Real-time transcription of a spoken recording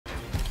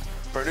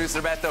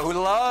Producer Beto, who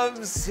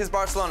loves his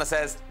Barcelona,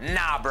 says,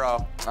 nah,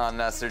 bro, on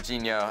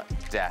Serginho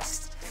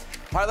Dest.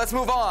 All right, let's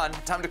move on.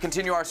 Time to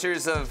continue our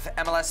series of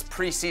MLS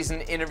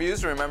preseason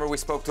interviews. Remember, we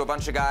spoke to a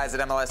bunch of guys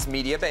at MLS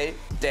Media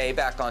Day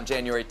back on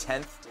January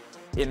 10th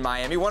in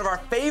Miami. One of our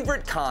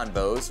favorite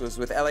convos was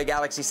with LA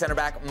Galaxy center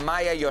back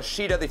Maya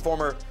Yoshida, the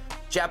former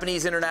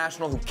Japanese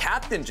international who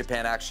captained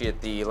Japan actually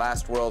at the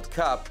last World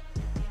Cup,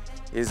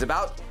 is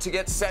about to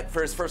get set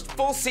for his first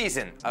full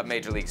season of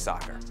Major League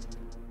Soccer.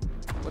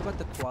 What about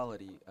the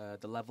quality,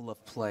 the level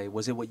of play?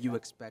 Was it what you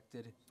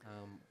expected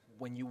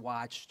when you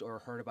watched or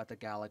heard about the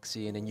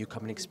Galaxy and then you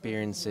come and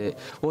experience it?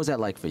 What was that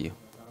like for you?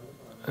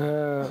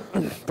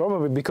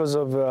 Probably because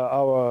of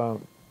our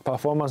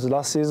performance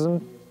last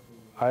season,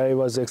 I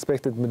was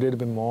expected a little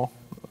bit more.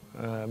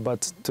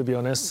 But to be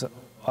honest,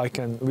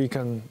 we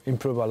can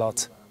improve a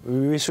lot.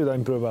 We should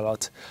improve a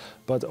lot.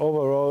 But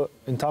overall,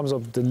 in terms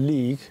of the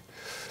league,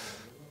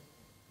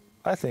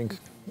 I think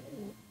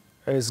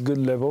it's good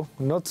level.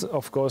 Not,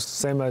 of course,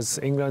 same as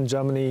England,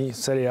 Germany,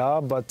 Serie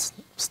A, but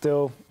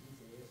still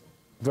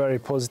very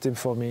positive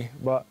for me.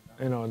 But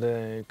you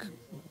know,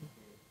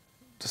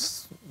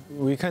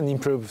 we can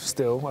improve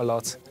still a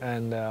lot.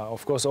 And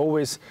of course,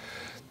 always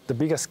the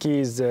biggest key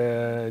is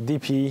the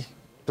DP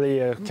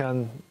player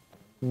can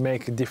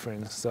make a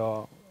difference.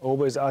 So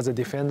always, as a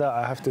defender,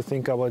 I have to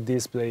think about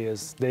these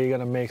players. They're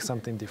gonna make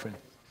something different.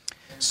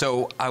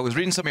 So I was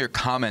reading some of your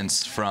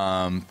comments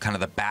from kind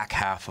of the back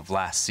half of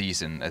last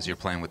season as you're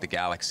playing with the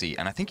Galaxy,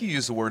 and I think you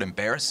used the word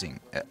embarrassing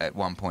at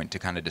one point to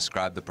kind of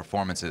describe the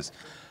performances.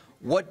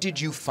 What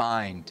did you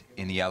find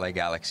in the LA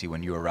Galaxy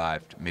when you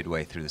arrived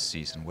midway through the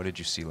season? What did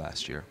you see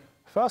last year?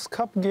 First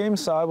couple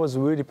games, I was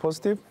really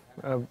positive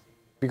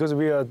because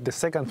we are the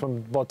second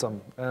from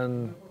bottom,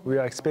 and we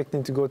are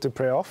expecting to go to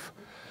playoff.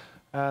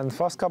 And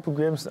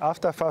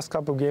after first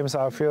couple games,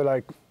 I feel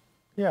like,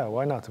 yeah,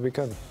 why not?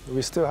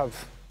 We still have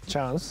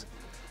chance.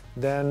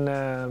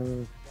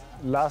 Then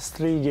last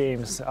 3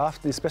 games,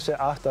 especially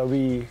after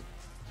we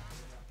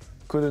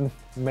couldn't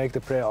make the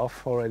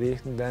playoff already,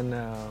 then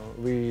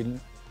we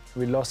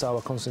lost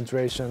our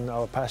concentration,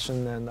 our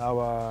passion, and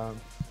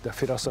the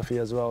philosophy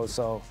as well.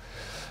 So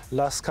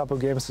last couple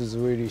games is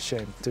really a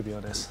shame, to be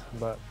honest.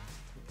 But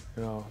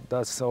you know,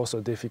 that's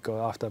also difficult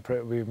after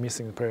we're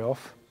missing the playoff.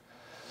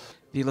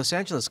 The Los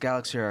Angeles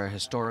Galaxy are a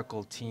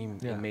historical team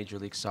in Major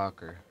League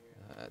Soccer.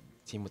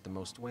 Team with the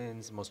most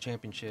wins, most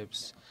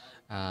championships.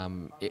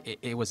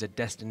 It was a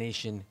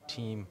destination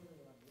team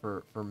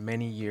for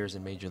many years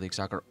in Major League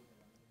Soccer.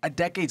 A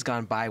decade's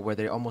gone by where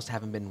they almost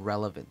haven't been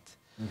relevant.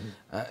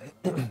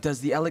 Mm-hmm. Does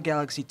the LA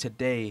Galaxy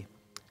today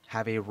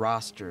have a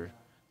roster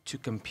to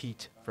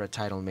compete for a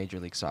title in Major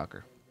League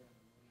Soccer?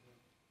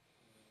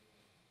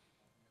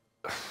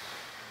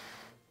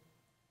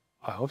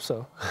 I hope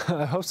so.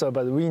 I hope so,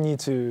 but we need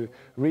to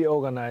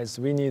reorganize.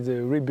 We need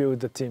to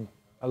rebuild the team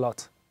a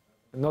lot.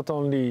 Not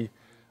only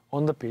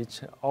on the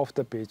pitch, off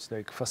the pitch,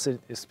 like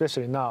facility,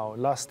 especially now,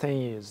 last 10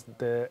 years,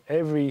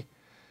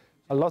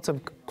 a lot of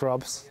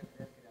clubs,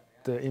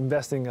 they're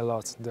investing a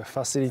lot, the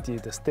facility,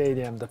 the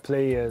stadium, the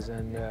players,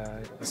 and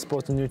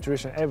sports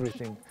nutrition,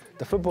 everything.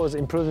 The football is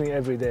improving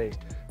every day.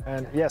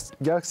 And yes,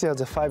 Galaxy has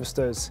the 5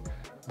 stars,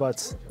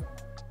 but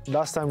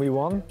last time we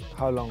won,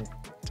 how long?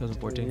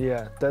 2014.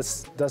 Yeah,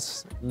 that's a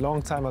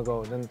long time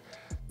ago. Then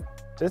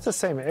it's the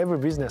same. Every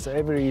business,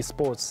 every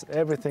sports,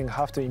 everything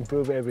have to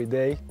improve every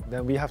day.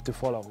 Then we have to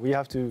follow. We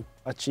have to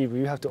achieve.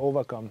 We have to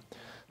overcome.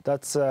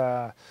 That's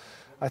I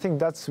think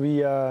that's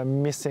we are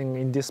missing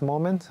in this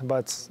moment.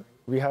 But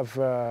we have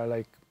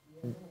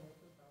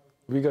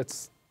we got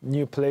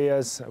new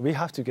players. We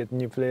have to get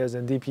new players,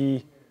 and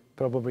DP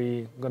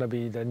probably gonna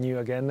be the new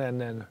again,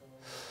 and then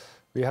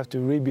we have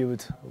to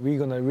rebuild. We're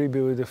gonna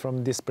rebuild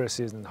from this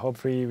preseason.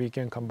 Hopefully, we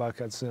can come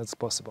back as soon as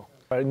possible.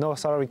 Right, no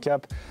salary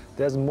cap.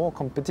 There's more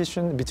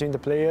competition between the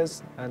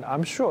players, and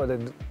I'm sure that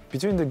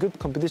between the good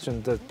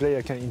competition, the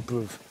player can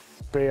improve,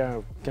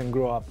 player can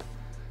grow up.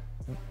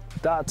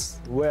 That's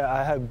where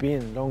I have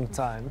been long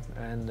time,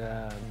 and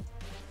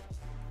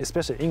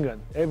especially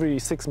England. Every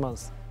 6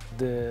 months,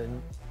 the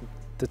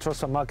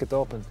transfer market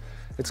open.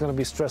 It's gonna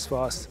be stress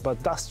for us, but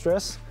that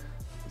stress.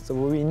 So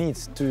we need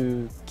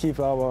to keep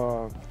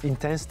our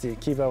intensity,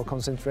 keep our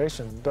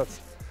concentration. But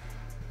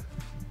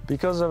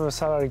because of a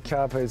salary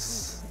cap,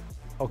 it's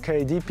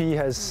okay. DP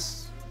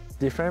has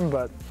different,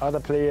 but other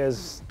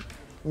players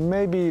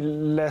maybe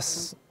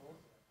less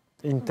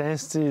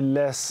intensity,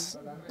 less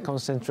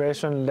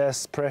concentration,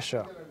 less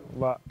pressure.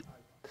 But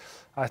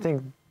I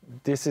think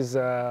this is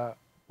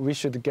we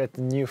should get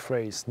a new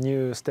phase,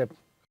 new step